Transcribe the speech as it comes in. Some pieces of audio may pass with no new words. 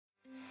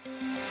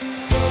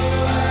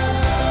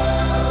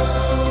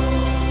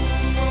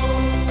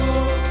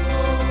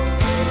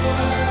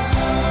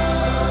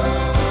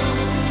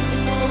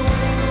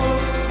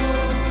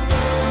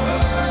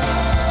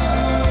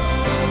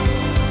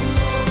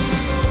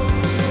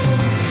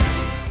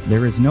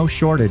there is no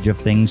shortage of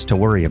things to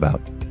worry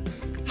about.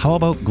 How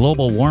about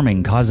global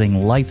warming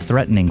causing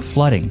life-threatening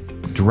flooding,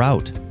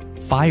 drought,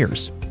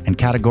 fires, and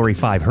Category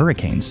 5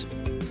 hurricanes?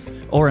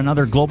 Or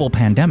another global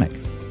pandemic?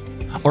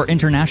 Or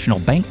international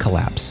bank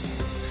collapse?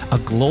 A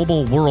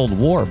global world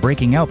war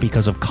breaking out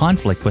because of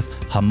conflict with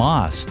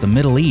Hamas, the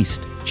Middle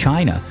East,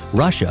 China,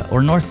 Russia,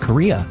 or North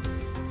Korea?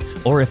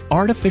 Or if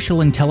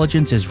artificial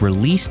intelligence is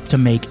released to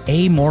make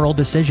amoral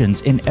decisions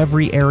in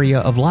every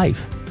area of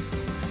life?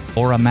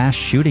 Or a mass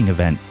shooting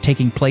event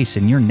taking place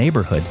in your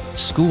neighborhood,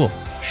 school,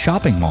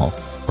 shopping mall,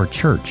 or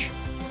church?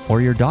 Or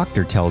your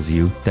doctor tells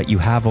you that you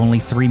have only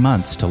 3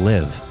 months to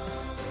live?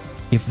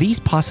 If these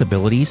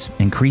possibilities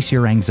increase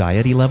your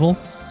anxiety level,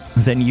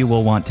 then you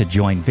will want to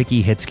join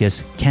Vicki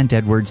Hitzges, Kent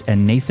Edwards,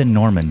 and Nathan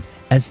Norman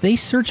as they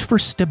search for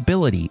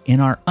stability in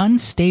our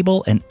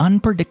unstable and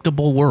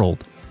unpredictable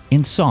world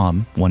in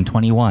Psalm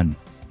 121.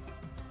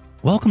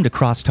 Welcome to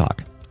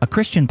CrossTalk, a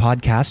Christian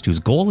podcast whose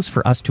goal is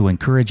for us to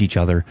encourage each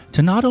other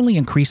to not only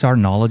increase our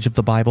knowledge of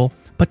the Bible,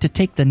 but to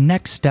take the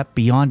next step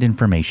beyond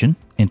information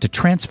into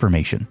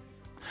transformation.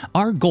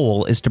 Our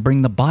goal is to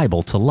bring the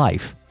Bible to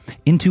life,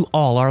 into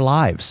all our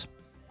lives.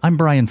 I'm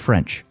Brian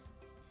French.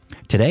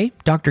 Today,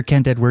 Dr.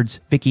 Kent Edwards,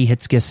 Vicki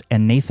Hitzges,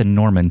 and Nathan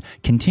Norman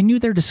continue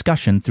their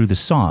discussion through the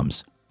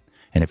Psalms.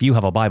 And if you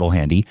have a Bible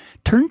handy,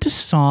 turn to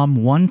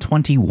Psalm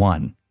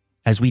 121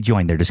 as we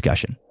join their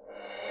discussion.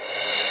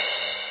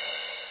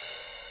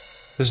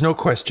 There's no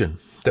question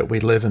that we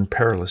live in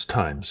perilous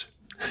times.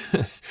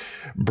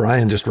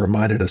 Brian just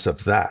reminded us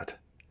of that.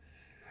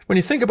 When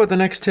you think about the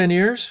next 10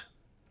 years,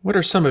 what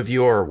are some of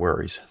your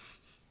worries?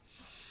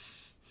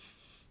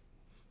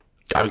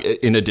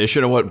 In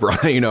addition to what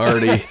Brian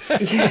already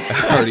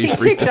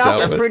freaked us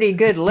out with. A pretty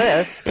good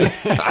list.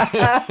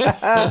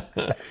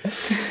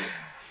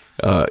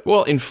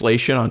 Well,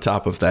 inflation on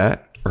top of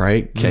that,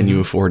 right? Can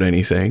you afford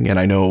anything? And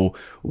I know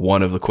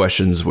one of the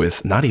questions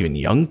with not even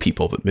young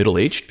people, but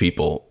middle-aged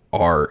people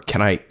are,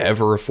 can I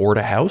ever afford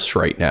a house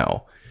right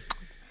now?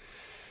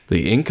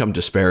 The income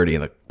disparity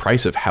and the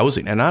price of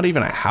housing, and not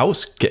even a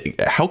house.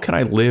 How can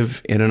I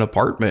live in an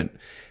apartment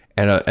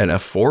and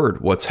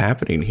afford what's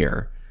happening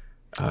here?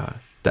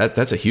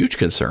 That's a huge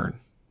concern.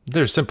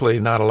 There's simply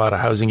not a lot of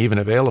housing even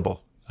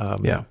available.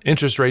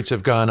 Interest rates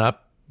have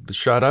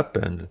shot up,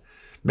 and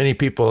many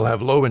people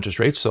have low interest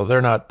rates, so they're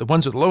not, the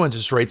ones with low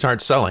interest rates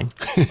aren't selling.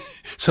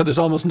 So there's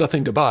almost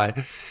nothing to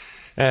buy.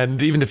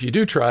 And even if you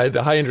do try,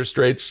 the high interest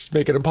rates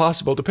make it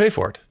impossible to pay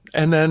for it.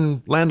 And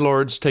then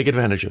landlords take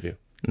advantage of you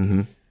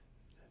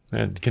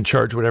and can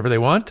charge whatever they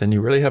want, and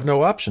you really have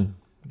no option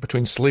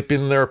between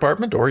sleeping in their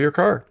apartment or your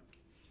car.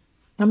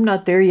 I'm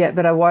not there yet,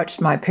 but I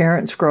watched my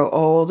parents grow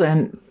old,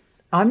 and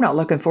I'm not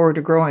looking forward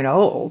to growing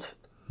old.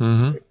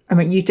 I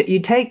mean, you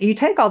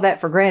take all that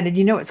for granted.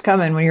 You know it's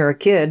coming when you're a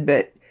kid,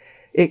 but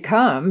it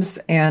comes,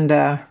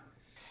 and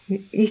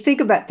you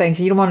think about things.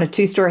 You don't want a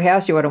 2-story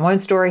house; you want a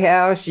 1-story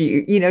house.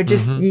 You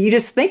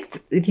just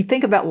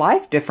think about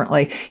life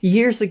differently.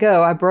 Years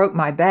ago, I broke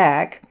my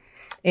back.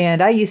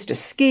 And I used to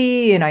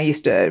ski, and I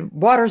used to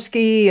water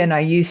ski, and I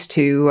used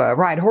to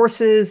ride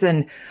horses,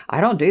 and I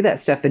don't do that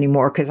stuff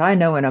anymore because I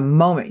know in a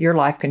moment your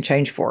life can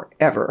change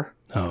forever.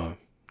 Oh,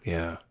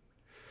 yeah.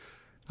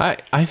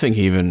 I think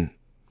even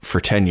for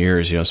 10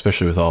 years,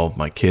 especially with all of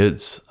my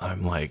kids,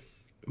 I'm like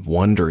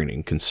wondering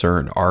and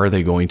concerned, are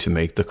they going to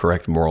make the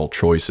correct moral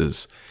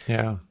choices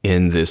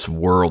in this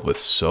world with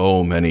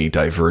so many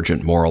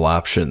divergent moral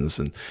options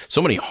and so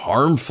many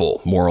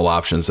harmful moral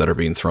options that are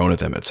being thrown at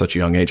them at such a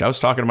young age? I was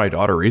talking to my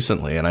daughter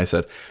recently, and I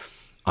said,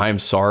 I'm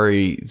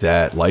sorry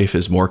that life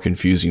is more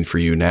confusing for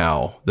you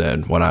now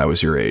than when I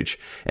was your age.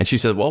 And she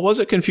said, well, was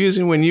it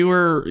confusing when you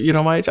were,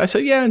 my age? I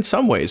said, yeah, in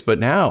some ways. But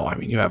now, I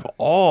mean, you have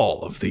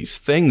all of these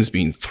things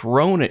being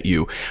thrown at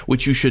you,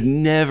 which you should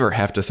never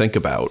have to think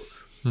about.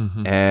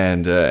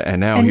 And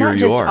now and here not you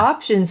just are.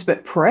 Options,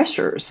 but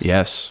pressures.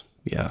 Yes.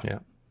 Yeah.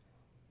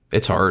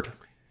 It's hard.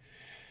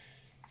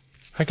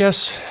 I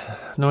guess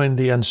knowing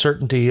the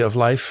uncertainty of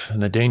life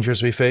and the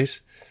dangers we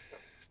face,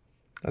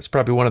 that's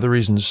probably one of the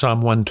reasons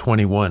Psalm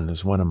 121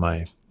 is one of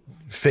my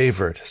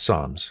favorite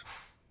Psalms.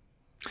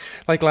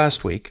 Like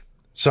last week,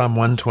 Psalm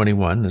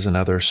 121 is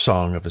another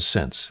song of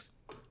ascents,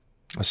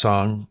 a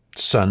song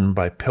sung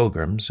by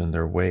pilgrims in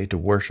their way to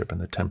worship in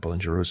the temple in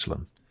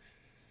Jerusalem.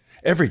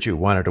 Every Jew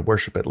wanted to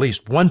worship at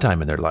least one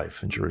time in their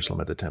life in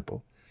Jerusalem at the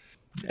temple.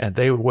 And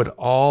they would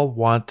all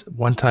want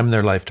one time in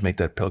their life to make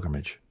that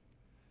pilgrimage.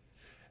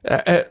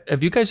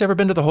 Have you guys ever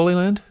been to the Holy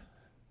Land?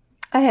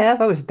 I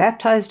have. I was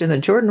baptized in the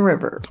Jordan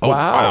River. Oh,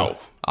 wow.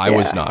 I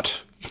was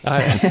not.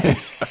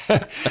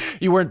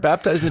 You weren't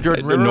baptized in the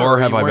Jordan River? Nor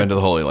have I been to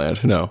the Holy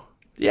Land, no.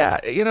 Yeah,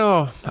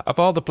 of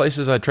all the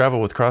places I travel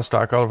with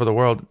CrossTalk all over the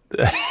world,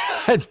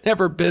 I'd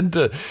never been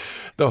to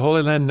the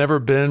Holy Land, never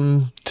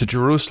been to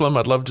Jerusalem.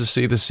 I'd love to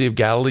see the Sea of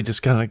Galilee,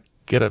 just kind of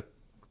get a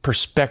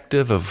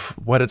perspective of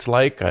what it's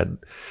like. I'd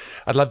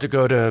love to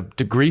go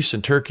to Greece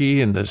and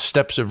Turkey and the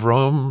steps of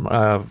Rome,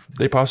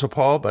 the Apostle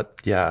Paul, but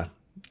yeah,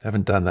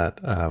 haven't done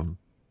that.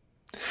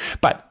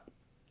 But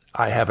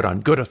I have it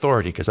on good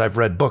authority because I've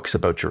read books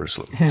about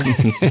Jerusalem.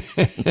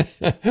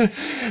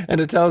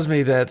 And it tells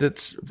me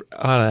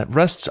that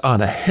rests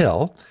on a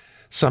hill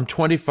some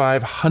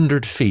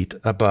 2,500 feet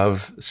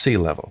above sea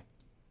level.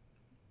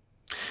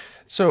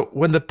 So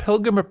when the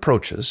pilgrim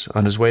approaches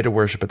on his way to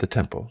worship at the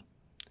temple,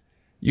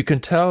 you can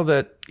tell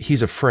that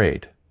he's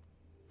afraid.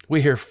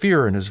 We hear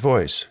fear in his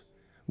voice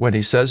when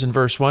he says in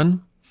verse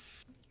 1,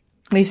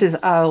 He says,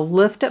 I'll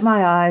lift up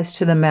my eyes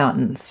to the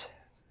mountains.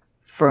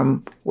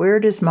 From where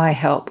does my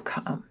help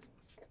come?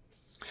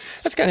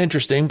 That's kind of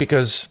interesting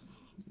because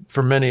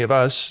for many of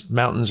us,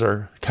 mountains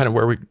are kind of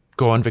where we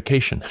go on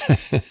vacation.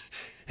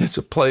 It's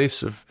a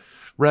place of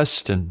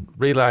rest and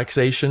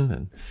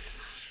relaxation.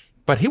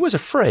 But he was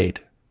afraid.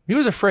 He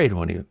was afraid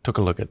when he took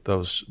a look at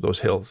those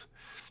hills.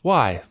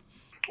 Why?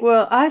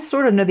 Well, I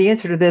sort of know the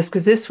answer to this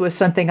because this was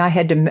something I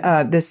had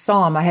to, this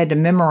psalm I had to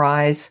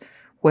memorize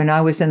when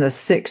I was in the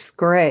 6th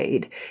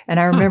grade. And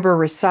I remember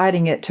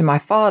reciting it to my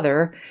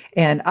father,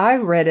 and I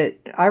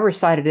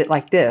recited it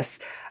like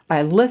this.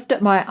 I lift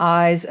up my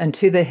eyes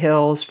unto the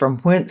hills from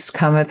whence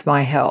cometh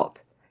my help.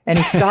 And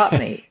he stopped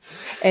me.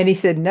 And he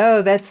said,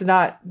 no, that's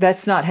not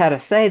how to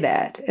say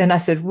that. And I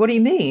said, what do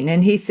you mean?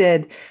 And he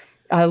said,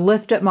 I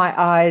lift up my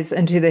eyes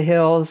unto the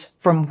hills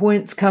from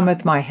whence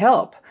cometh my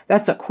help.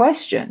 That's a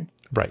question.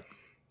 Right.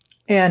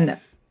 And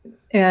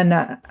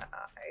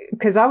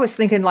because I was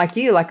thinking like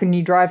you, like when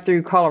you drive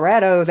through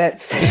Colorado,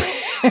 that's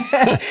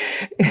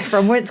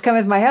from whence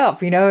cometh my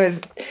help,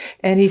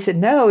 And he said,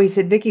 no, he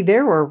said, Vicki,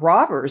 there were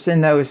robbers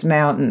in those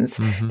mountains.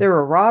 Mm-hmm. There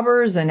were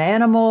robbers and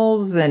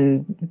animals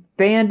and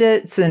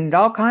bandits and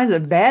all kinds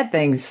of bad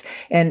things.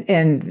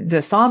 And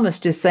the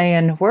psalmist is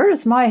saying, where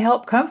does my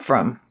help come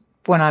from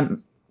when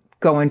I'm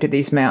going to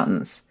these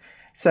mountains?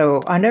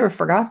 So I never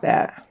forgot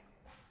that.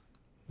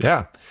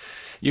 Yeah.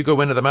 You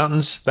go into the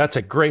mountains, that's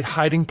a great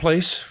hiding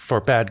place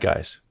for bad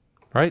guys,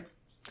 right?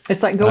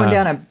 It's like going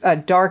down a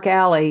dark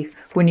alley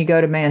when you go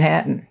to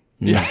Manhattan.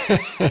 Yeah.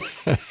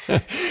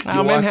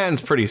 Manhattan's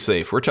pretty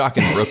safe. We're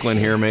talking Brooklyn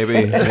here,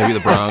 maybe the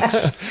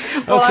Bronx.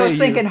 Well, I was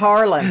thinking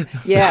Harlem.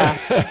 Yeah.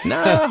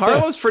 Nah,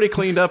 Harlem's pretty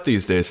cleaned up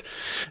these days.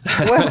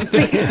 Well,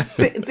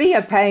 be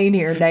a pain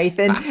here,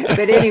 Nathan.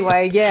 But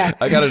anyway, yeah.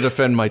 I got to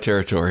defend my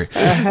territory.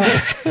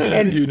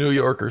 And you New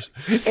Yorkers.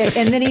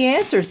 And then he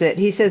answers it.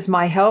 He says,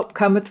 my help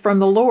cometh from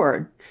the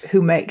Lord,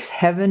 who makes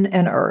heaven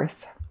and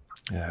earth.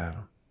 Yeah.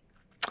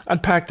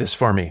 Unpack this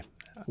for me.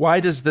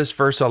 Why does this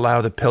verse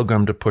allow the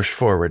pilgrim to push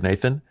forward,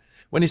 Nathan?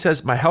 When he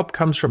says, my help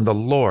comes from the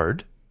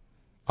Lord,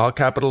 all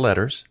capital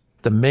letters,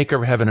 the maker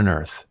of heaven and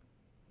earth.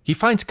 He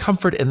finds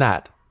comfort in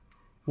that.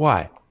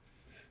 Why?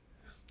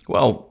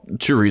 Well,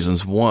 2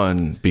 reasons.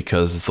 One,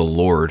 because the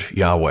Lord,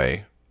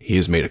 Yahweh, he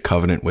has made a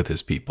covenant with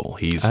his people.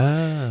 He's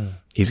going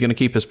to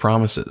keep his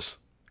promises.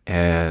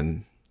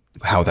 And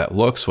how that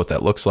looks, what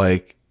that looks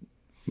like,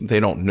 they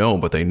don't know,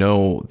 but they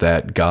know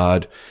that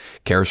God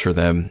cares for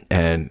them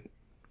and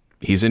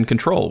he's in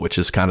control, which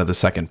is kind of the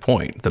second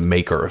point, the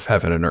maker of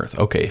heaven and earth.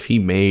 Okay, if he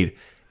made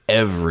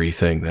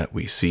everything that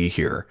we see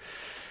here,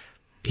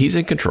 he's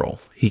in control.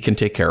 He can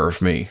take care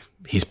of me.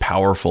 He's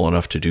powerful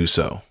enough to do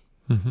so.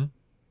 Mm-hmm.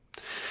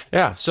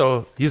 Yeah,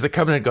 so he's the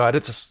covenant God.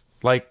 It's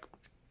like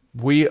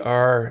we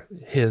are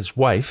his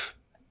wife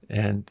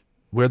and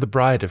we're the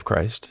bride of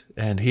Christ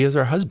and he is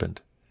our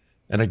husband.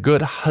 And a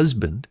good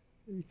husband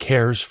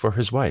cares for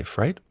his wife,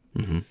 right?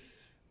 Mm-hmm.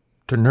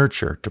 To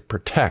nurture, to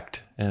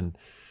protect, and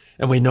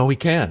we know he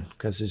can,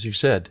 because as you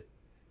said,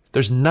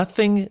 there's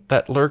nothing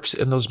that lurks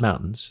in those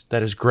mountains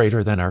that is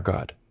greater than our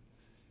God.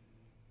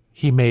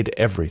 He made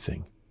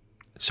everything,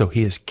 so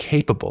he is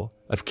capable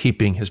of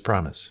keeping his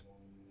promise.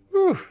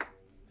 Whew.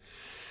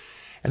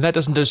 And that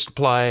doesn't just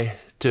apply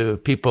to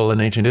people in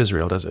ancient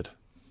Israel, does it?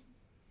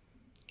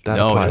 It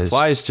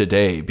applies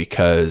today,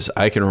 because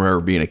I can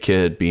remember being a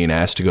kid being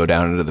asked to go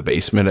down into the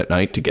basement at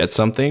night to get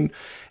something.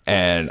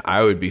 And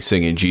I would be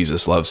singing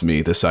Jesus Loves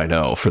Me, This I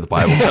Know, for the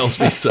Bible tells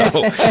me so.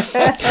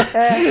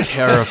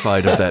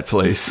 Terrified of that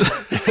place.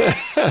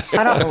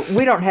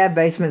 We don't have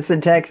basements in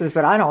Texas,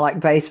 but I don't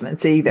like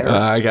basements either.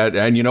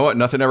 And you know what?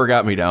 Nothing ever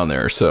got me down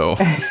there, so.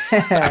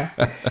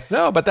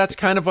 No, but that's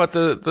kind of what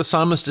the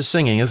psalmist is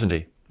singing, isn't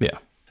he? Yeah.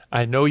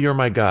 I know you're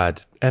my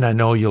God, and I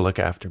know you'll look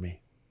after me.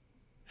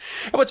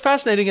 And what's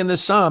fascinating in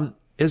this psalm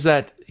is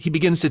that he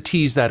begins to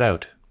tease that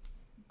out.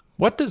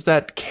 What does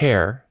that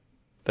care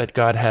that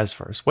God has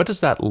for us, what does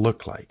that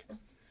look like?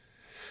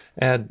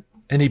 And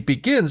he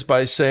begins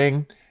by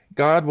saying,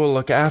 God will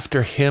look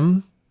after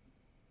him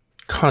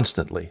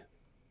constantly.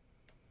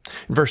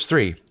 In verse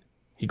 3,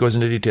 he goes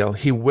into detail.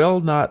 He will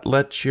not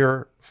let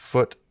your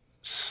foot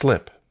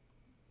slip.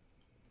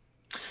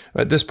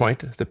 At this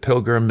point, the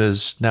pilgrim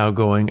is now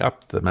going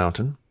up the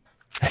mountain.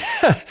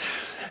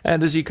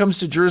 And as he comes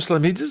to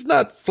Jerusalem, he's just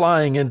not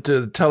flying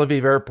into Tel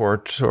Aviv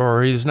airport,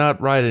 or he's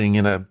not riding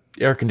in an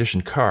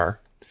air-conditioned car.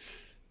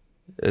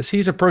 As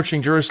he's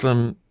approaching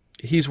Jerusalem,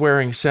 he's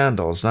wearing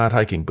sandals, not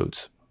hiking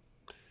boots.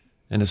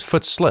 And his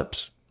foot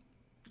slips.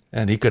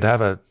 And he could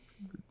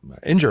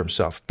injure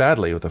himself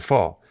badly with a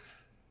fall.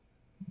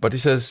 But he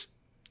says,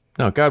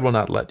 no, God will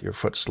not let your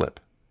foot slip.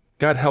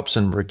 God helps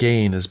him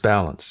regain his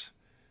balance,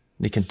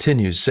 and he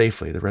continues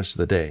safely the rest of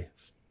the day.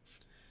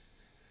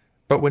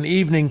 But when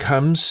evening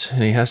comes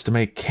and he has to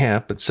make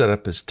camp and set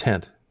up his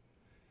tent,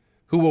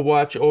 who will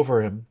watch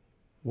over him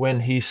when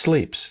he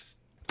sleeps?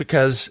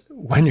 Because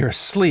when you're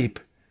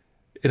asleep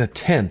in a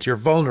tent, you're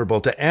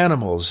vulnerable to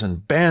animals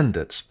and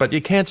bandits, but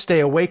you can't stay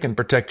awake and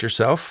protect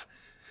yourself.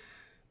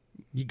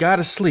 You got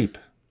to sleep.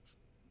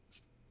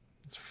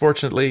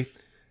 Fortunately,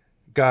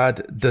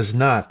 God does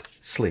not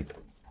sleep.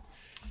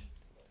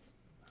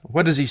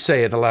 What does he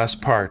say in the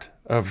last part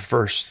of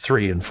verse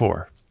 3 and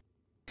 4?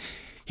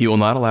 He will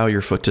not allow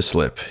your foot to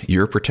slip.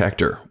 Your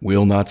protector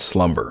will not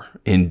slumber.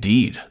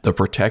 Indeed, the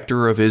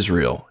protector of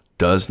Israel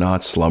does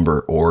not slumber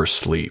or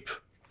sleep.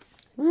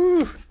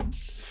 Woo.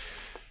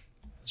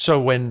 So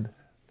when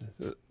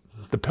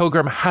the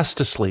pilgrim has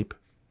to sleep,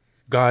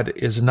 God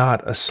is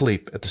not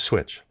asleep at the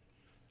switch.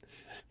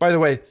 By the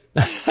way,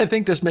 I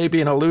think this may be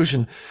an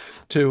allusion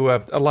to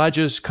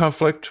Elijah's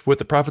conflict with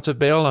the prophets of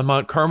Baal on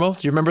Mount Carmel.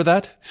 Do you remember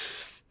that?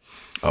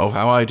 Oh,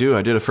 how I do.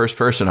 I did a first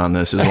person on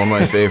this. It's one of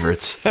my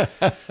favorites.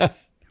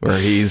 Where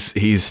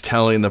he's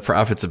telling the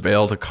prophets of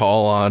Baal to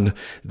call on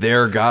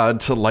their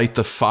God to light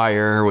the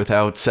fire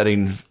without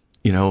setting,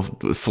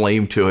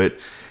 flame to it.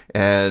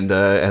 And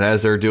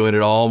as they're doing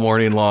it all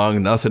morning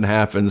long, nothing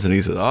happens. And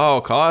he says,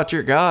 oh, call out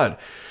your God.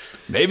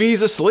 Maybe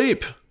he's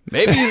asleep.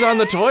 Maybe he's on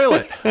the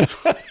toilet.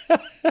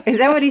 Is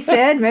that what he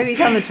said? Maybe he's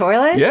on the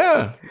toilet?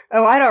 Yeah.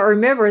 Oh, I don't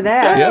remember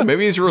that. Yeah,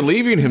 maybe he's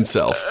relieving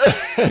himself.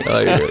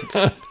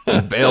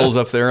 Bale's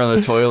up there on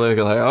the toilet,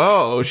 like,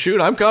 oh,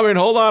 shoot, I'm coming.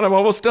 Hold on, I'm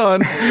almost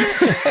done. He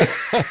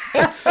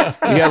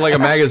had like a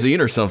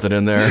magazine or something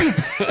in there.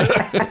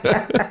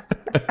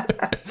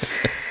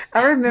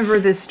 I remember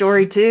this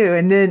story too.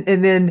 And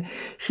then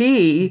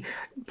he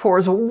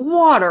pours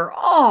water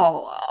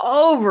all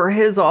over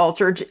his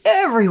altar,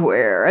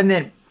 everywhere. And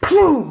then,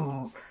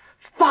 boom,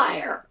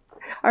 fire.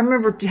 I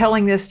remember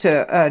telling this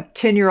to a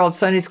 10-year-old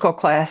Sunday school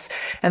class,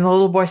 and the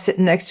little boy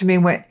sitting next to me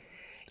went,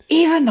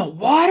 even the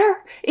water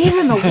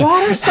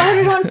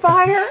started on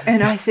fire?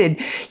 And I said,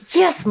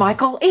 yes,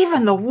 Michael,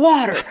 even the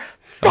water.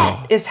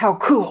 That is how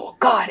cool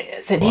God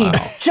is. And he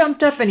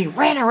jumped up and he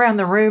ran around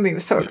the room. He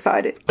was so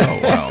excited. Oh,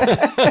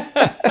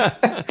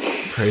 wow.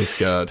 Praise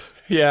God.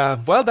 Yeah,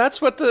 well, that's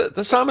what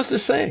the psalmist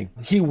is saying.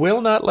 He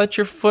will not let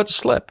your foot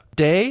slip,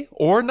 day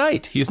or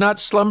night. He's not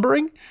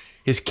slumbering.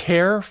 His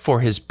care for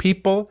his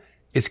people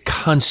is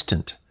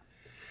constant.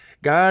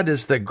 God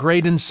is the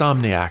great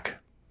insomniac.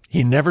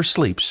 He never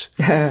sleeps.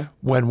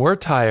 When we're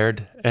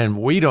tired and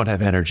we don't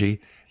have energy,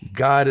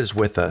 God is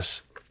with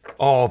us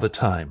all the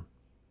time.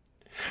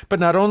 But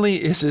not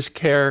only is his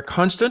care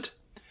constant,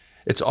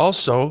 it's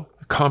also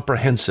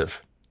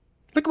comprehensive.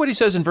 Look at what he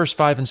says in verse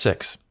 5 and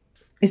 6.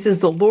 He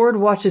says, the Lord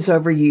watches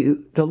over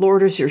you. The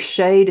Lord is your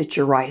shade at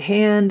your right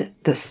hand.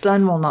 The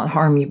sun will not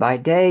harm you by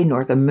day,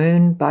 nor the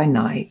moon by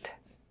night.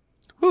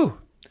 Whew.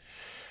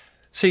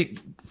 See,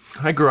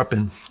 I grew up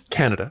in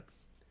Canada,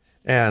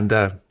 and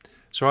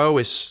so I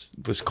always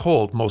was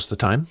cold most of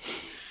the time.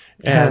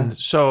 And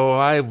so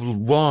I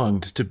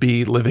longed to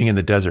be living in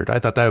the desert. I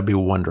thought that would be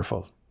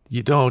wonderful.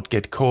 You don't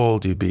get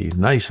cold, you'd be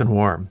nice and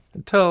warm.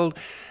 Until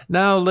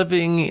now,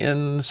 living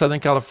in Southern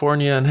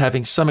California and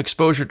having some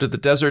exposure to the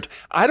desert,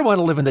 I don't want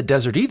to live in the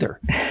desert either.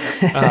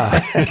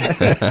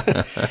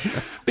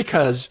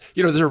 Because,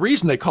 there's a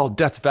reason they call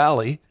Death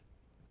Valley,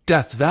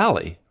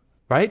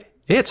 right?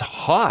 It's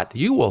hot.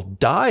 You will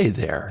die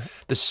there.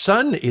 The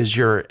sun is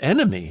your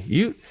enemy.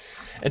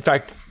 In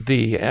fact,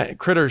 the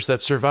critters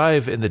that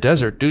survive in the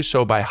desert do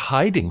so by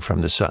hiding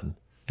from the sun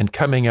and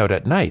coming out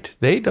at night.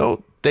 They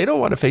don't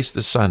want to face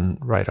the sun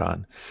right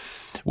on.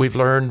 We've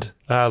learned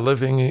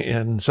living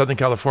in Southern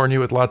California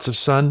with lots of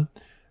sun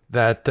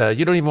that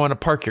you don't even want to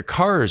park your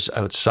cars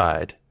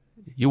outside.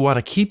 You want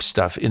to keep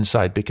stuff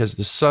inside because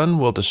the sun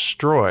will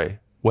destroy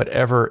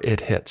whatever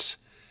it hits.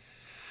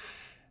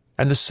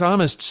 And the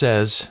psalmist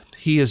says,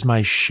 he is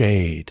my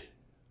shade.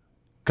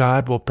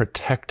 God will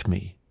protect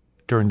me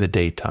during the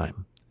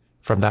daytime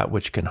from that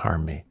which can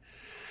harm me.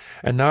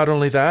 And not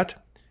only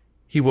that,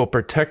 he will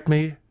protect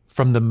me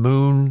from the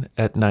moon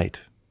at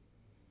night.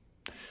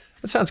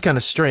 That sounds kind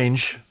of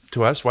strange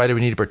to us. Why do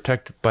we need to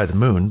protect by the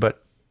moon?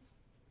 But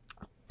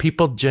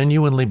people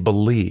genuinely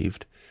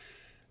believed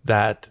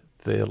that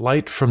the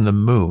light from the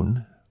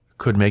moon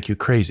could make you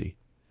crazy.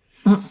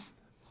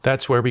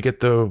 That's where we get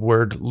the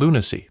word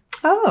lunacy.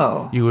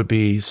 Oh. You would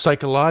be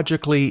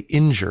psychologically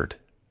injured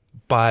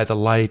by the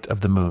light of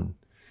the moon.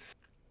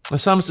 The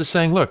psalmist is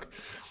saying, look,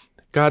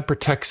 God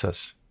protects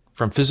us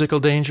from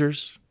physical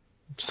dangers,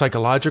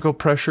 psychological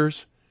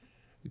pressures.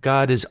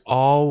 God is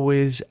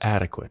always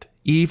adequate.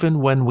 Even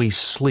when we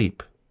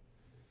sleep,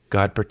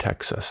 God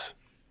protects us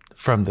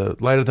from the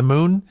light of the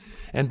moon.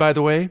 And by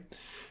the way,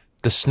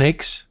 the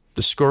snakes,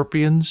 the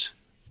scorpions,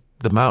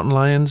 the mountain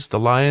lions,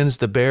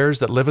 the bears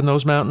that live in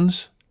those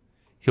mountains,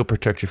 he'll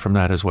protect you from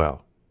that as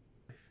well.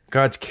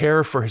 God's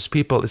care for his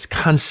people is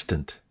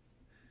constant.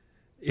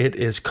 It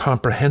is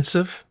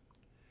comprehensive,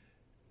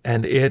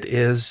 and it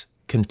is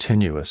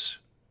continuous.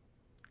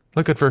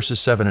 Look at verses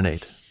 7 and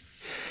 8.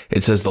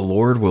 It says, the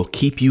Lord will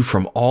keep you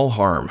from all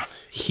harm.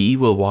 He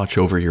will watch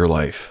over your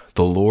life.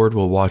 The Lord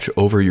will watch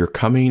over your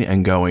coming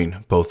and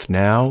going, both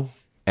now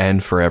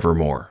and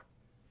forevermore.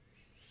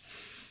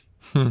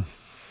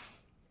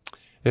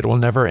 It will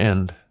never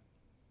end.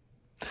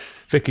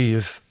 Vicki,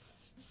 you've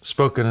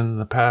spoken in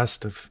the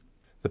past of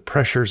the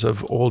pressures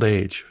of old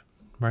age,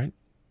 right?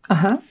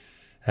 Uh-huh.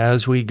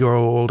 As we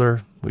grow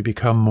older, we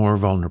become more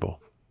vulnerable.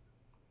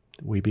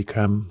 We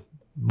become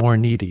more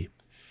needy.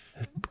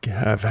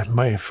 I've had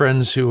my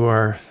friends who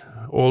are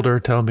older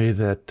tell me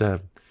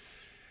that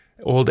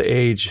old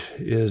age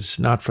is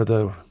not for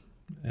the...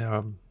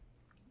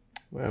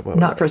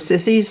 Not for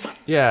sissies?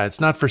 Yeah,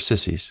 it's not for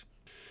sissies.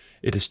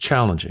 It is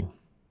challenging.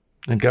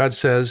 And God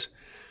says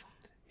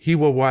He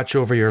will watch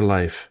over your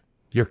life,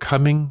 your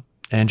coming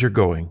and your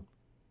going,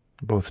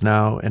 both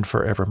now and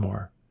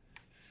forevermore.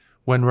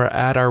 When we're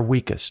at our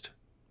weakest,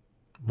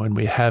 when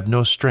we have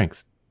no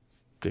strength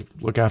to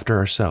look after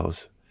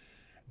ourselves,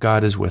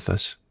 God is with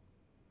us,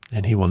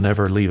 and He will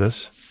never leave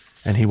us,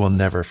 and He will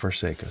never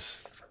forsake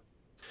us.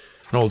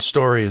 An old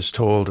story is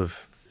told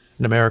of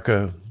in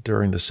America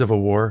during the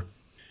Civil War.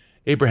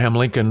 Abraham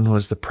Lincoln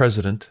was the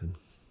president, and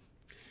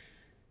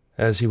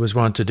as he was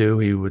wont to do,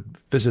 he would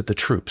visit the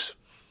troops.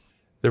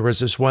 There was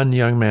this one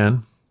young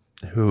man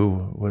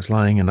who was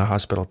lying in a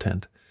hospital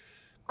tent,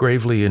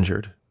 gravely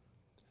injured.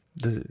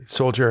 The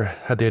soldier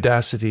had the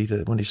audacity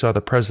to, when he saw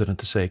the president,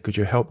 to say, "Could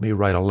you help me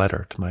write a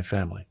letter to my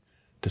family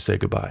to say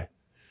goodbye?"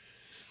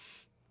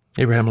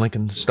 Abraham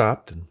Lincoln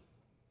stopped and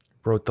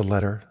wrote the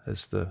letter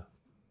as the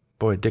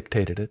boy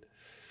dictated it.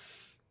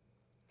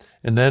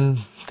 And then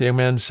the young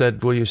man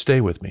said, "Will you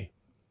stay with me?"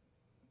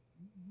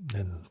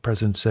 And the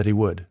president said he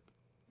would.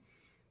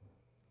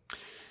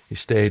 He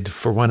stayed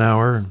for 1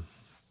 hour, and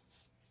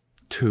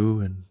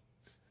 2 and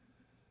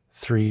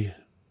 3.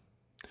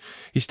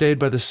 He stayed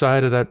by the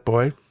side of that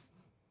boy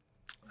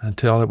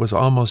until it was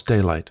almost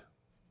daylight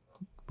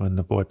when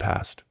the boy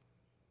passed.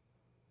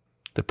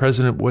 The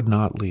president would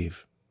not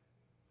leave.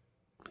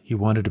 He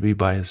wanted to be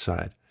by his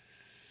side.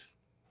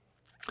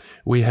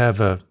 We have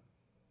a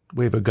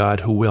God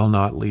who will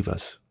not leave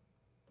us.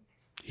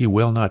 He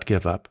will not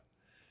give up.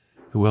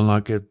 He will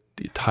not get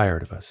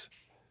tired of us.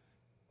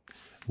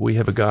 We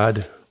have a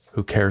God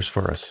who cares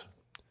for us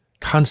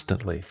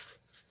constantly,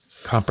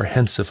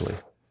 comprehensively,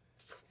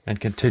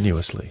 and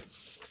continuously.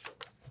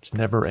 It's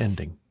never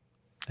ending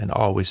and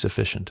always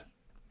sufficient.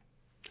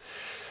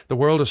 The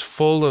world is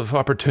full of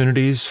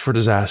opportunities for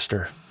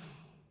disaster.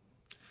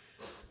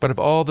 But of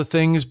all the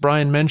things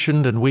Brian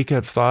mentioned and we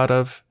have thought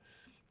of,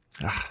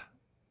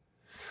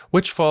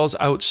 which falls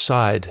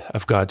outside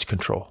of God's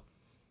control?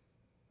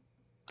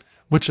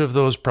 Which of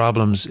those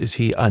problems is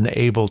He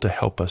unable to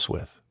help us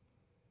with?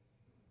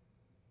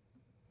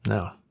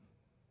 No.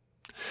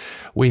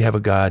 We have a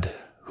God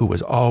who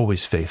was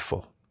always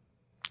faithful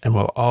and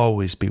will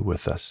always be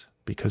with us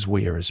because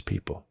we are His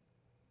people.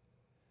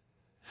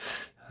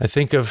 I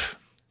think of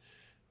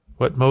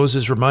what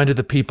Moses reminded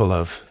the people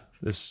of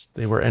as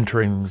they were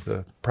entering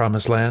the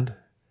promised land.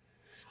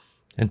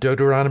 In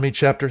Deuteronomy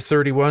chapter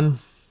 31,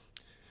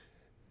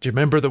 do you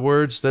remember the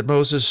words that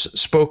Moses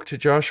spoke to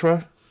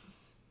Joshua?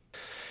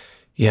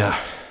 Yeah.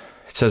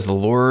 It says, the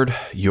Lord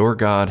your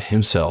God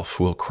Himself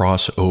will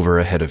cross over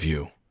ahead of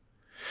you.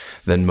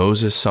 Then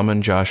Moses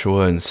summoned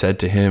Joshua and said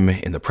to him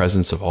in the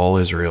presence of all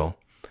Israel,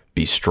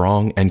 be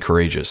strong and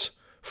courageous,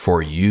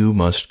 for you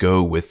must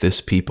go with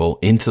this people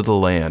into the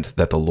land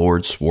that the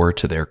Lord swore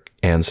to their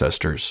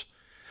ancestors.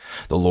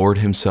 The Lord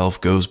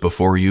Himself goes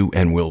before you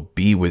and will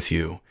be with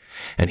you,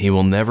 and He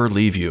will never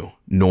leave you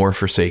nor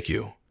forsake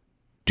you.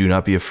 Do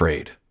not be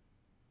afraid.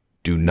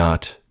 Do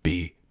not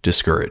be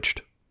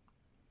discouraged.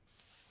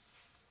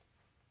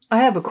 I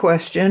have a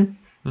question.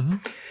 Mm-hmm.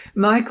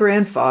 My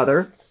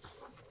grandfather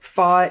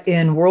fought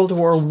in World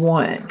War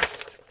I,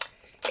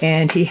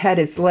 and he had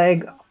his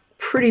leg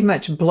pretty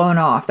much blown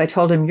off. They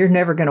told him, you're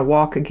never going to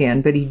walk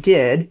again, but he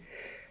did.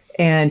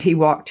 And he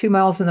walked 2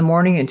 miles in the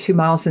morning and 2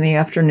 miles in the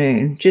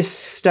afternoon, just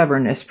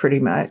stubbornness pretty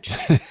much.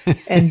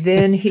 And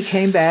then he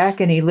came back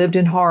and he lived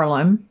in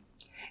Harlem,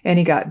 and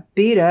he got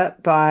beat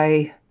up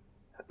by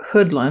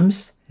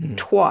hoodlums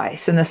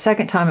twice. And the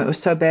second time it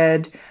was so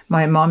bad,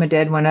 my mom and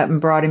dad went up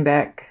and brought him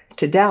back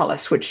to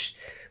Dallas, which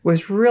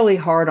was really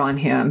hard on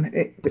him.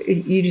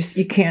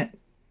 You can't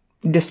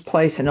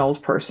displace an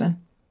old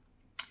person.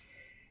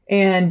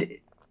 And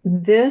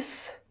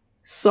this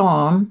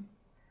psalm,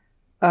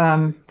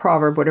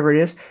 proverb, whatever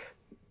it is,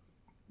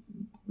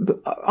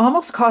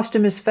 almost cost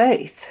him his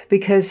faith,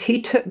 because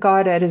he took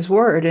God at His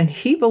word and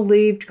he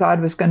believed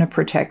God was going to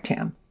protect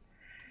him,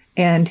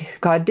 and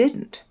God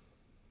didn't.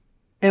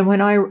 And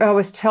when I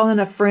was telling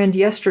a friend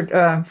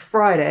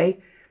Friday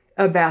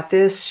about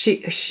this,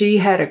 she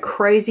had a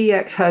crazy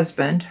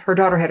ex-husband. Her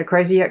daughter had a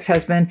crazy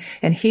ex-husband,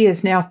 and he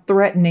is now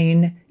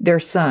threatening their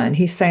son.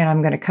 He's saying,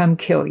 I'm going to come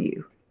kill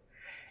you.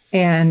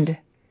 And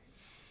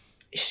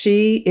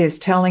she is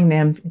telling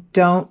them,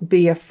 don't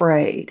be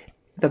afraid.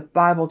 The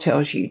Bible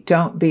tells you,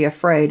 don't be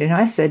afraid. And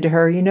I said to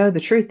her, the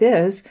truth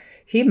is,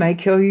 he may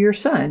kill your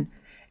son.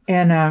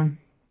 And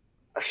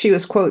she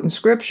was quoting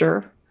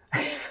scripture.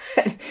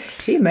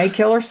 He may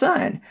kill her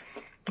son.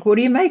 What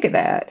do you make of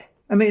that?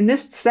 I mean,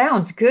 this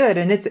sounds good,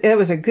 and it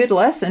was a good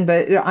lesson,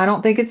 but I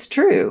don't think it's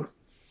true.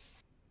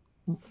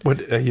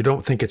 What, you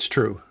don't think it's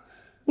true?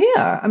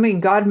 Yeah, I mean,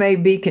 God may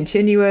be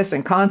continuous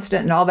and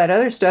constant and all that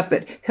other stuff,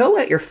 but He'll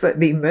let your foot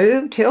be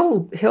moved.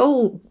 He'll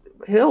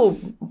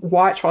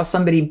watch while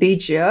somebody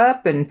beats you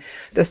up, and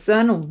the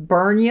sun will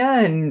burn you,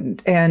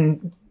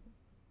 and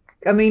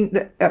I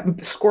mean,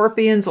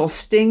 scorpions will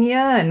sting you,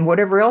 and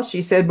whatever else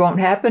you said won't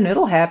happen,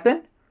 it'll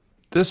happen.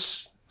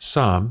 This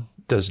psalm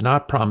does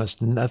not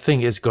promise nothing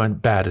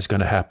bad is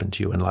going to happen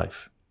to you in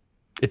life.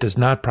 It does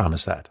not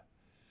promise that.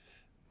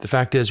 The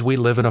fact is, we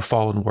live in a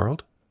fallen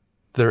world.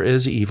 There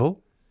is evil.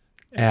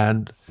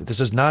 And this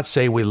does not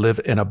say we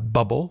live in a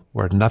bubble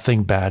where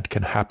nothing bad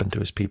can happen to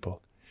his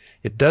people.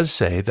 It does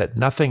say that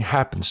nothing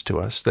happens to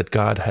us that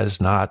God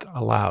has not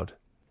allowed.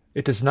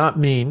 It does not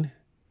mean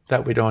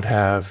that we don't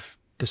have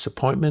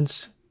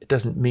disappointments. It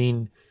doesn't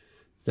mean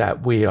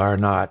that we are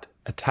not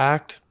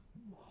attacked.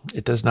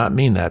 It does not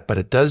mean that, but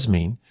it does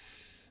mean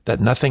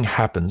that nothing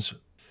happens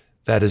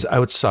that is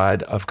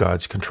outside of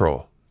God's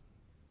control.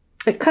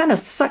 It kind of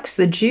sucks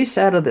the juice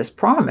out of this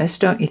promise,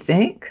 don't you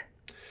think?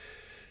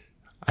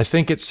 I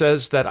think it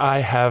says that I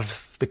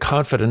have the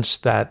confidence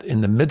that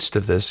in the midst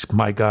of this,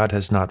 my God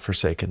has not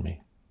forsaken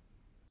me.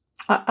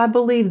 I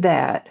believe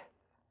that.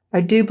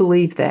 I do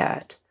believe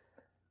that.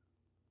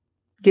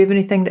 Do you have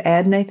anything to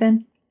add,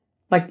 Nathan?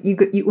 Like you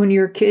when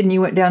you were a kid and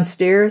you went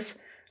downstairs,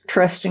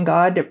 trusting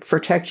God to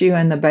protect you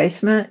in the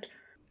basement?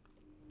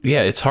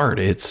 Yeah, it's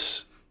hard.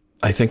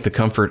 I think the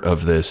comfort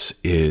of this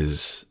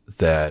is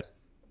that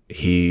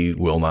He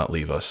will not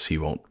leave us. He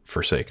won't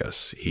forsake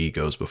us. He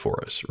goes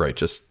before us, right?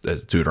 Just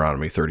as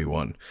Deuteronomy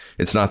 31.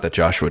 It's not that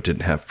Joshua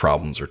didn't have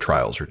problems or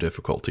trials or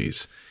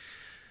difficulties.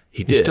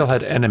 He did. He still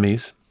had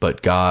enemies.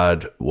 But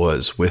God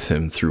was with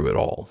him through it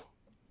all.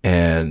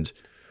 And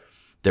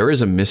there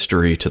is a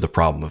mystery to the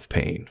problem of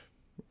pain,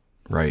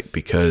 right?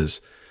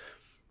 Because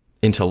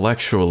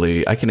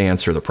intellectually, I can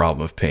answer the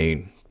problem of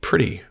pain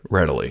pretty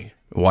readily.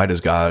 Why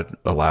does God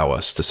allow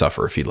us to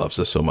suffer if He loves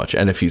us so much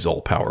and if He's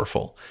all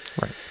powerful?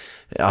 Right.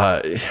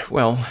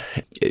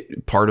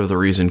 Part of the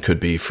reason could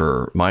be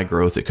for my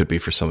growth. It could be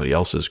for somebody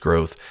else's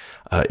growth.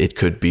 It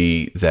could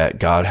be that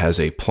God has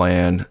a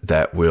plan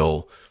that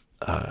will,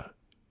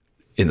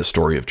 in the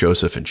story of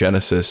Joseph in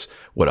Genesis,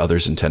 what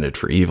others intended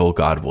for evil,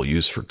 God will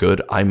use for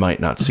good. I might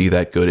not see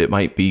that good. It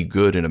might be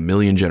good in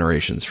 1,000,000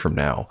 generations from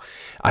now.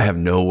 I have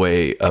no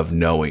way of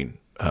knowing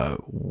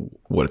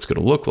what it's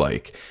going to look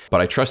like,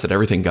 but I trust that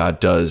everything God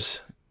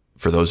does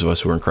for those of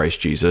us who are in Christ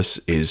Jesus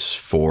is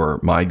for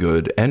my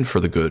good and for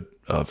the good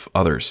of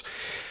others.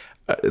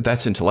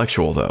 That's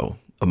intellectual, though.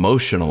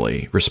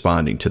 Emotionally,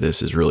 responding to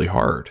this is really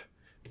hard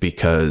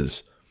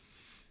because,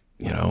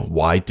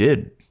 why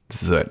did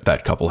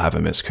that couple have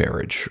a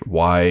miscarriage?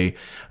 Why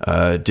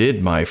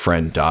did my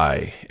friend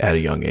die at a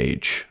young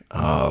age?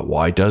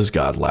 Why does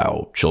God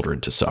allow children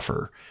to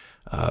suffer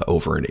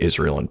over in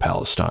Israel and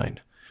Palestine?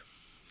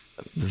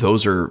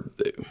 Those are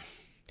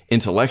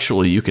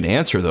intellectually, you can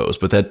answer those,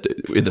 but that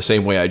in the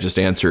same way I just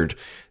answered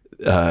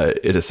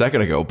it a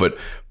second ago.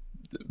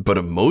 But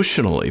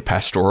emotionally,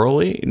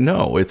 pastorally,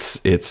 no,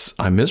 it's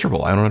I'm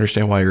miserable. I don't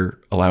understand why you're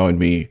allowing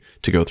me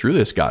to go through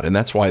this, God. And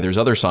that's why there's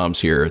other Psalms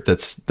here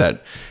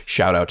that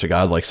shout out to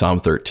God, like Psalm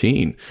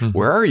 13. Mm-hmm.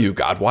 Where are you,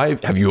 God? Why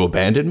have you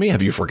abandoned me?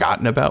 Have you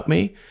forgotten about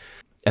me?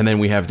 And then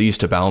we have these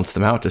to balance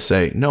them out to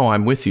say, no,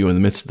 I'm with you in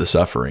the midst of the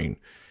suffering.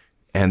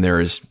 And there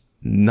is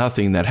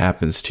nothing that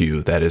happens to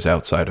you that is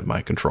outside of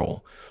my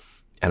control.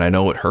 And I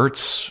know it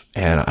hurts,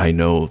 and I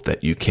know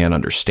that you can't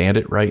understand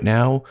it right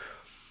now,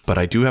 but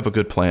I do have a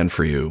good plan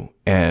for you.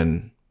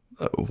 And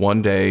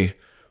one day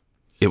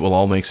it will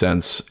all make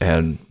sense,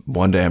 and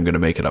one day I'm going to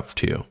make it up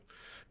to you,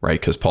 right?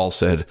 Because Paul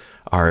said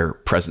our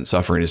present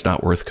suffering is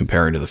not worth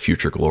comparing to the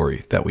future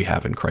glory that we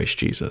have in Christ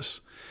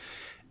Jesus.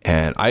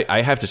 And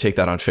I have to take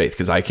that on faith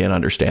because I can't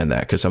understand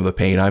that, because some of the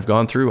pain I've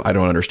gone through, I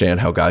don't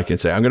understand how God can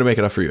say, I'm going to make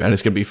it up for you. And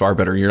it's going to be far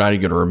better. You're not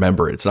even going to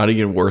remember it. It's not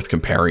even worth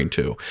comparing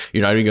to.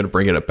 You're not even going to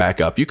bring it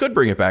back up. You could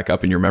bring it back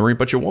up in your memory,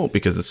 but you won't,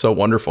 because it's so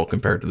wonderful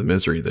compared to the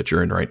misery that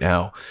you're in right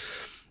now.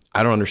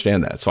 I don't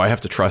understand that. So I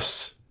have to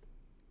trust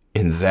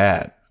in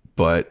that.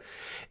 But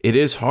it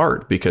is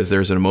hard because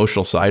there's an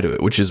emotional side of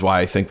it, which is why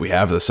I think we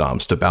have the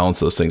Psalms to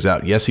balance those things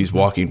out. Yes, He's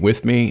walking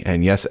with me,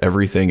 and yes,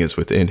 everything is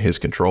within His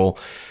control.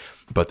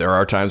 But there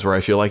are times where I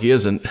feel like He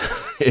isn't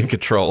in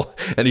control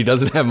and He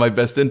doesn't have my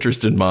best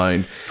interest in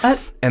mind.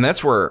 And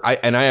that's where I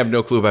have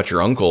no clue about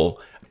your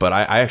uncle, but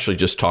I actually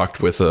just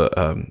talked with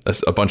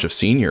a bunch of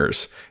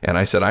seniors, and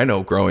I said, I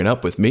know growing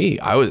up with me,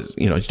 I was,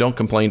 don't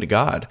complain to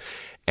God.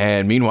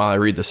 And meanwhile, I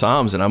read the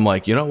Psalms and I'm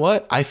like, you know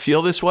what? I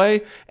feel this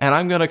way and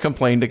I'm going to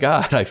complain to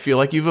God. I feel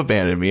like you've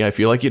abandoned me. I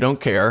feel like you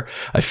don't care.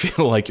 I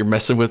feel like you're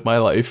messing with my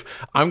life.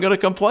 I'm going to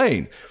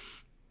complain.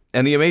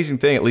 And the amazing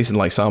thing, at least in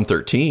like Psalm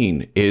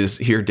 13, is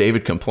here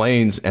David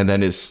complains and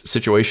then his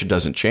situation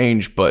doesn't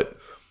change, but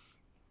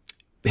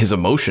his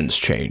emotions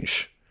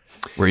change,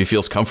 where he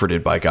feels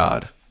comforted by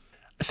God.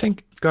 I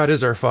think God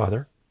is our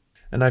Father,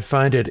 And I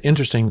find it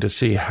interesting to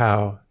see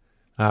how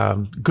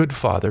good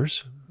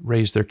fathers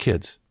raise their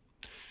kids.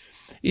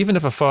 Even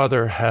if a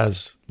father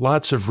has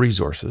lots of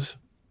resources,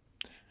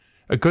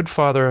 a good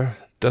father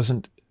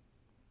doesn't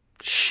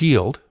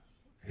shield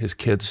his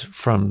kids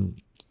from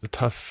the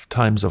tough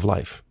times of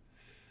life,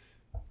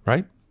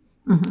 right?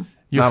 Mm-hmm.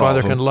 Your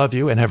father can love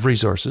you and have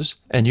resources,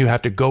 and you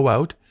have to go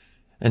out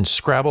and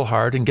scrabble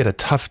hard and get a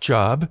tough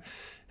job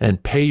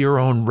and pay your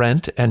own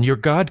rent, and your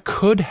God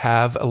could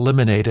have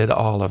eliminated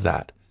all of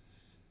that.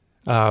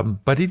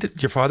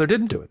 But your father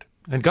didn't do it,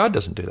 and God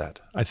doesn't do that.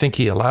 I think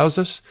he allows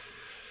us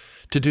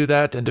to do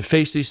that and to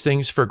face these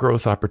things for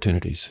growth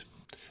opportunities.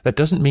 That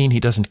doesn't mean he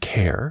doesn't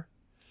care.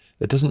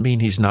 That doesn't mean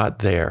he's not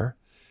there.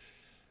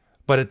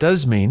 But it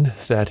does mean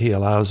that he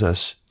allows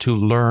us to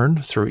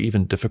learn through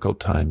even difficult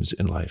times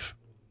in life.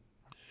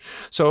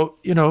 So,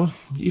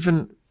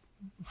 even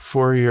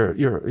for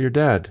your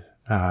dad,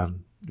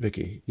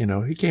 Vicki,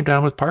 he came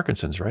down with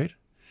Parkinson's, right?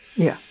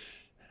 Yeah.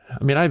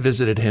 I mean, I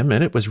visited him,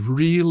 and it was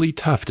really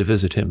tough to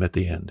visit him at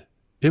the end.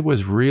 It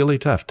was really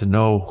tough to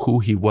know who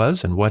he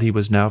was and what he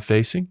was now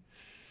facing.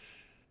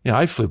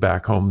 I flew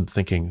back home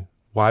thinking,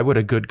 why would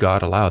a good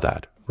God allow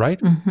that, right?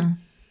 Mm-hmm.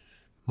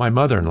 My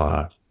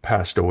mother-in-law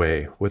passed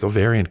away with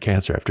ovarian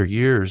cancer after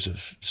years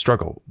of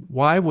struggle.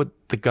 Why would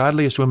the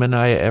godliest woman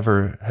I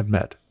ever have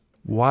met,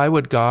 why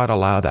would God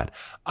allow that?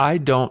 I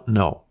don't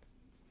know.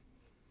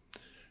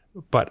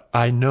 But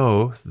I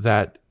know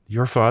that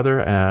your father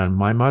and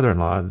my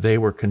mother-in-law, they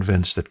were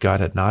convinced that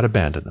God had not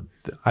abandoned them.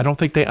 I don't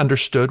think they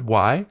understood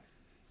why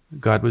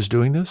God was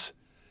doing this,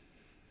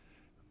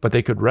 but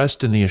they could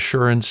rest in the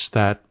assurance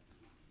that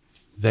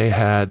they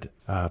had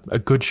a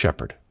good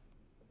shepherd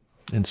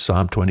in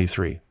Psalm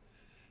 23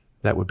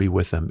 that would be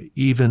with them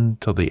even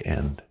till the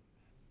end.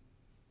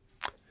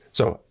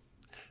 So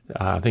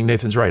I think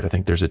Nathan's right. I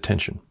think there's a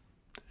tension.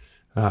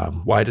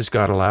 Why does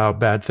God allow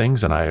bad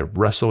things? And I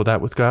wrestle with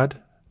that with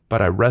God,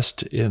 but I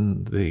rest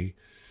in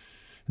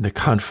the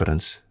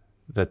confidence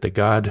that the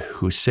God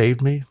who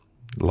saved me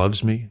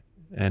loves me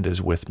and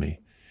is with me.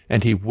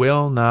 And he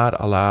will not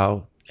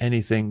allow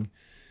anything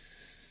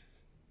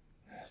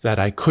that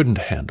I couldn't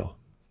handle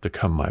to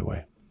come my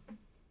way.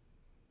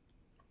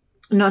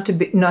 Not to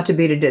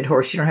beat a dead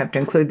horse, you don't have to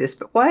include this,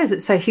 but why does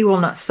it say he will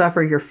not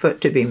suffer your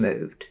foot to be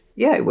moved?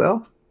 Yeah, he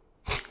will.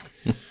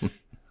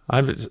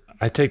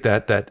 I take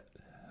that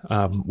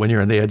when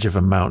you're on the edge of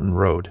a mountain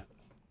road,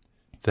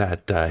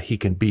 that he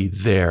can be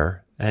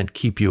there and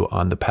keep you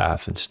on the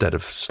path instead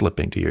of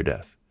slipping to your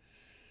death.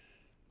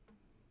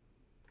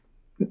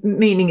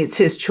 Meaning it's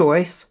his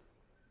choice?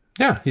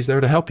 Yeah, he's there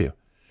to help you.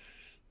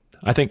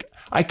 I think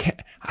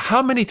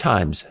how many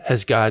times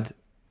has God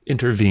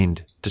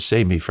intervened to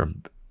save me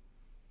from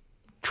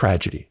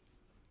tragedy?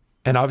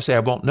 And obviously I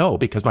won't know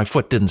because my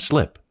foot didn't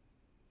slip,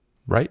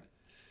 right?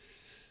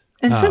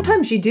 And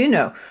sometimes you do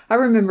know. I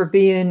remember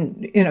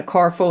being in a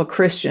car full of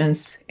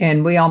Christians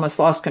and we almost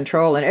lost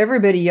control and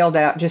everybody yelled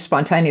out just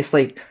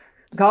spontaneously,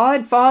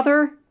 God,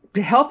 Father,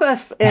 help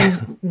us.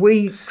 And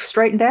we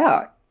straightened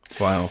out.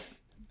 Wow.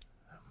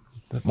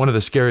 One of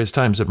the scariest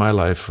times of my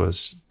life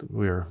was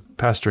we were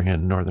pastoring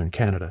in northern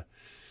Canada.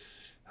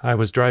 I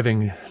was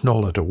driving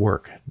Nola to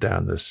work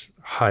down this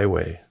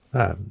highway,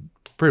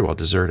 pretty well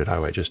deserted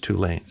highway, just 2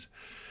 lanes,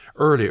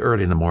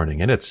 early in the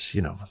morning. And it's,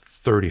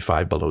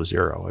 35 below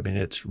zero. I mean,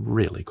 it's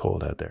really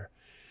cold out there.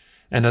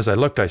 And as I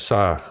looked, I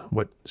saw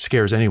what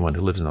scares anyone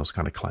who lives in those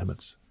kind of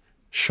climates.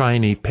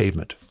 Shiny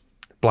pavement,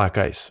 black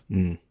ice.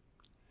 Mm.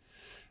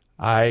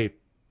 I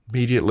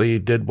immediately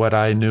did what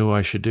I knew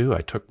I should do. I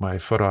took my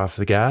foot off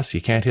the gas.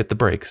 You can't hit the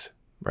brakes,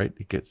 right?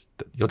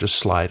 You'll just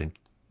slide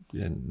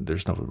and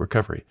there's no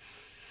recovery.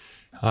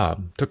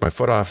 Took my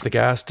foot off the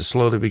gas to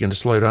slowly begin to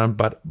slow down,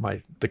 but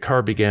the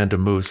car began to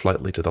move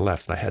slightly to the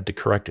left, and I had to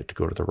correct it to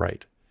go to the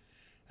right.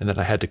 And then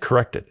I had to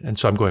correct it. And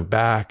so I'm going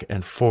back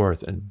and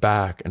forth and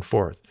back and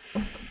forth.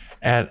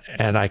 And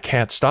I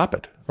can't stop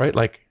it, right?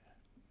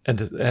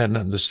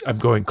 I'm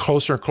going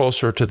closer and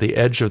closer to the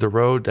edge of the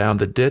road, down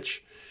the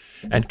ditch.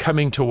 And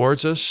coming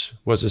towards us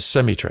was a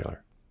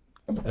semi-trailer.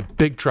 A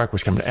big truck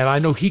was coming. And I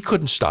know he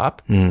couldn't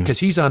stop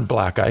because he's on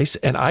black ice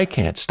and I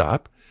can't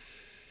stop.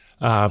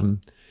 And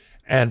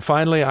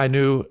finally, I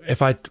knew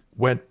if I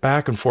went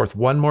back and forth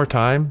one more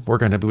time, we're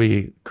going to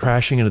be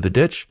crashing into the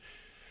ditch.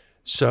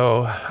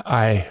 So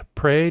I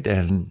prayed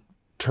and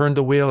turned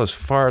the wheel as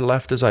far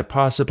left as I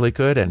possibly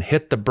could and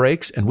hit the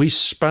brakes, and we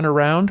spun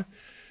around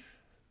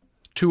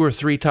 2 or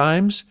 3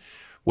 times.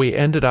 We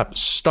ended up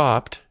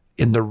stopped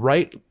in the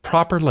right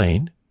proper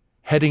lane,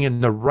 heading in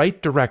the right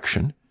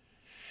direction,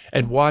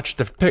 and watched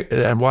that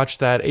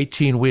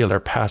 18-wheeler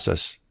pass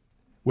us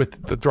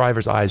with the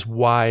driver's eyes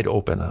wide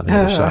open on the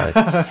other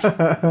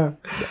side.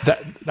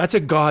 That's a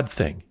God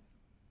thing.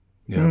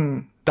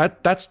 Yeah.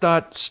 That's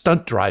not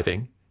stunt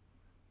driving.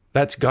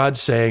 That's God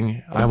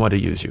saying, I want to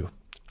use you.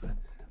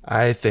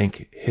 I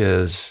think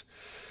his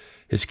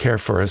care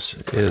for us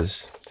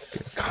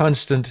is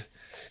constant,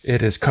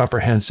 it is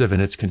comprehensive,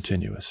 and it's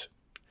continuous.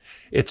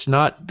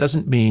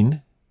 Doesn't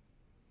mean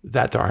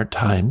that there aren't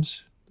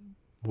times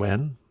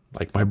when,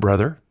 like my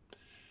brother,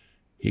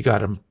 he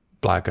got him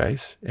black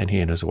ice, and he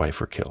and his wife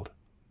were killed.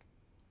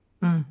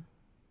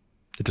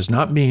 It does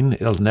not mean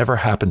it'll never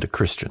happen to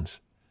Christians.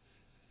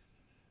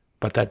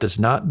 But that does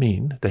not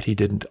mean that he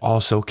didn't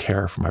also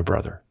care for my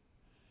brother.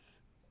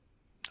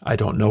 I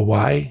don't know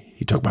why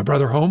he took my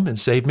brother home and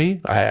saved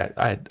me.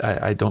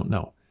 I don't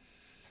know.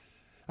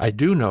 I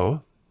do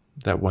know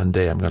that one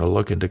day I'm going to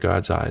look into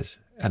God's eyes,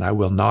 and I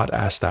will not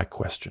ask that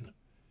question,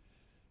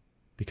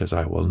 because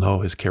I will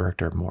know his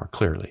character more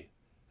clearly,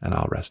 and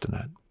I'll rest in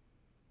that.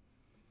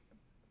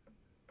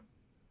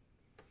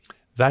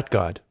 That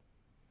God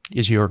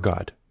is your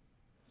God,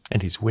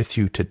 and he's with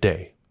you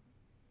today.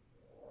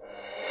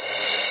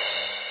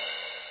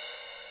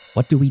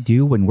 What do we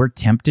do when we're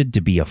tempted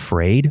to be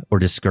afraid or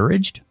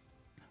discouraged?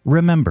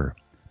 Remember,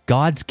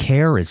 God's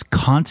care is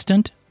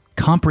constant,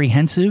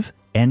 comprehensive,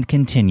 and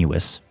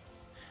continuous.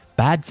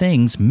 Bad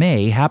things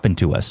may happen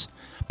to us,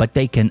 but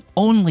they can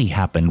only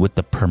happen with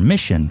the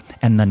permission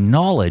and the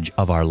knowledge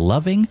of our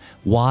loving,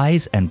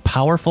 wise, and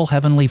powerful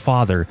Heavenly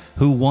Father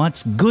who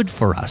wants good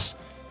for us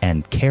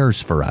and cares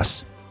for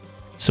us.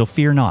 So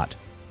fear not.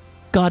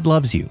 God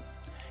loves you.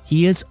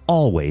 He is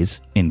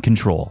always in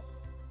control.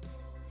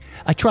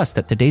 I trust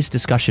that today's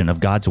discussion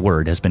of God's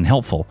Word has been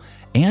helpful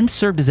and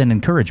served as an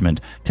encouragement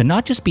to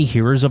not just be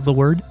hearers of the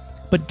Word,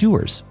 but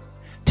doers.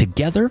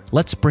 Together,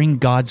 let's bring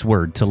God's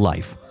Word to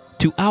life,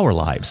 to our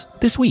lives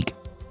this week.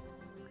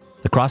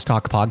 The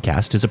CrossTalk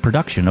podcast is a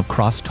production of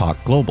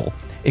CrossTalk Global,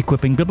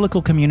 equipping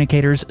biblical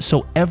communicators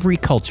so every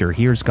culture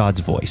hears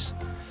God's voice.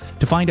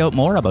 To find out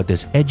more about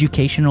this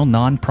educational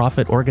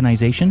nonprofit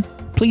organization,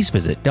 please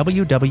visit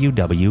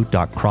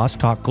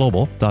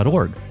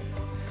www.crosstalkglobal.org.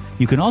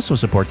 You can also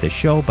support this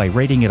show by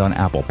rating it on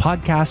Apple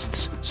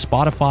Podcasts,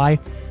 Spotify,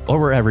 or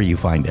wherever you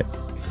find it.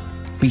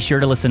 Be sure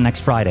to listen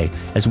next Friday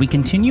as we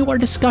continue our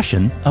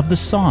discussion of the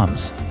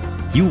Psalms.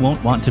 You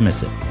won't want to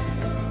miss it.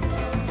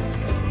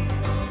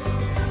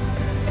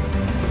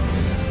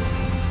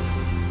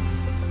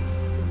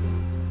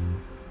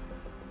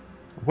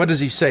 What does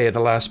he say at the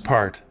last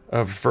part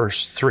of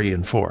verse 3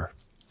 and 4?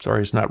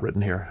 Sorry, it's not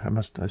written here. I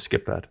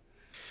skipped that.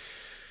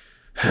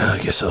 I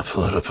guess I'll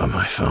pull it up on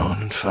my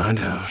phone and find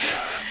out.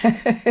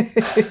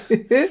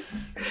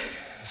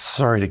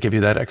 Sorry to give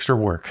you that extra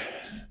work.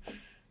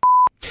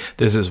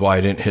 This is why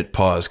I didn't hit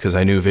pause, because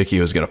I knew Vicki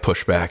was going to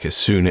push back as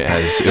soon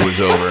as it was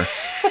over.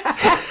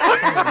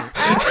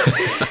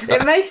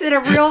 It makes it a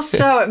real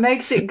show. It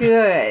makes it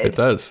good. It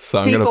does.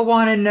 So People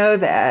want to know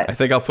that. I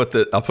think I'll put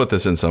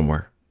this in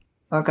somewhere.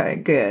 Okay,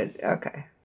 good. Okay.